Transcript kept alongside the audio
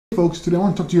folks, today I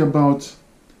want to talk to you about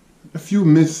a few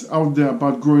myths out there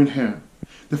about growing hair.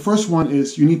 The first one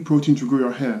is you need protein to grow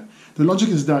your hair. The logic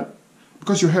is that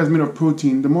because your hair is made of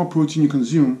protein, the more protein you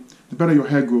consume, the better your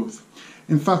hair growth.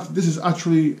 In fact, this is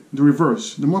actually the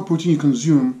reverse. The more protein you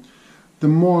consume, the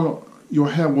more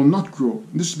your hair will not grow.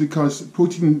 This is because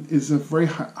protein is a very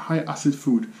high acid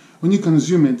food. When you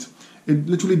consume it, it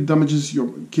literally damages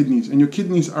your kidneys, and your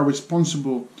kidneys are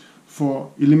responsible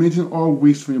for eliminating all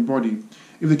waste from your body.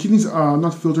 If the kidneys are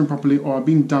not filtering properly or are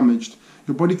being damaged,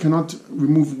 your body cannot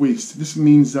remove waste. This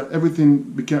means that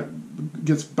everything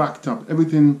gets backed up.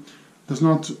 Everything does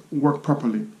not work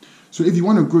properly. So if you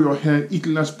want to grow your hair, eat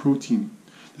less protein.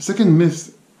 The second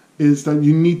myth is that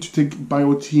you need to take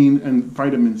biotin and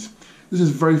vitamins. This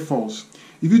is very false.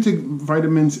 If you take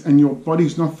vitamins and your body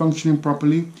is not functioning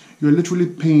properly, you're literally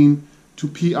paying to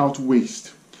pee out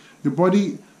waste. Your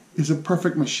body is a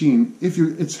perfect machine if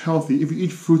it's healthy, if you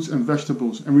eat fruits and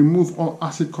vegetables and remove all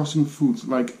acid-causing foods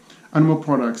like animal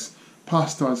products,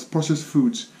 pastas, processed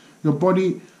foods. Your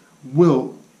body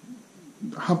will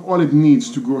have all it needs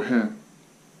to grow hair.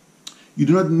 You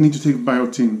do not need to take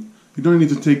biotin. You don't need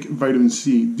to take vitamin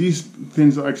C. These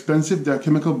things are expensive, they're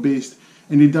chemical-based,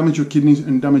 and they damage your kidneys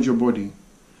and damage your body.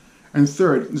 And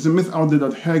third, there's a myth out there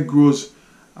that hair grows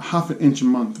half an inch a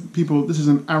month. People, this is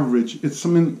an average. It's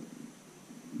something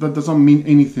that does not mean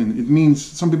anything. It means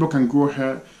some people can grow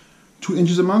hair 2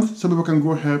 inches a month, some people can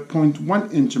grow hair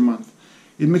 0.1 inch a month.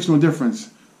 It makes no difference.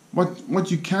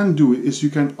 What you can do is you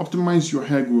can optimize your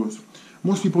hair growth.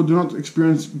 Most people do not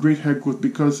experience great hair growth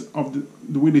because of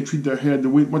the way they treat their hair,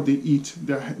 what they eat.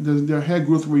 Their hair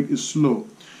growth rate is slow.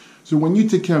 So when you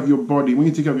take care of your body, when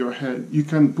you take care of your hair, you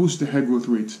can boost the hair growth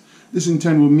rate. This in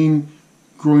turn will mean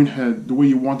growing hair the way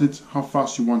you want it, how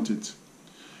fast you want it.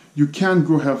 You can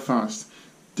grow hair fast.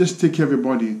 Just take care of your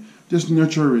body. Just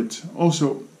nurture it.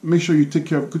 Also, make sure you take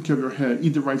good care of your hair.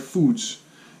 Eat the right foods.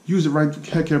 Use the right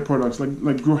hair care products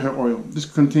like Grow Hair Oil. This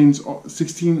contains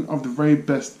 16 of the very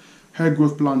best hair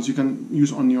growth plants you can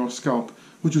use on your scalp,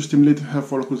 which will stimulate hair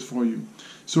follicles for you.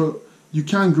 So you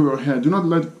can grow your hair. Do not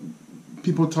let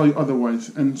people tell you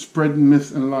otherwise and spread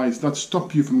myths and lies that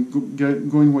stop you from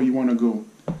going where you want to go.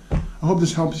 I hope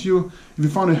this helps you. If you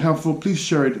found it helpful, please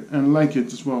share it and like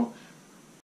it as well.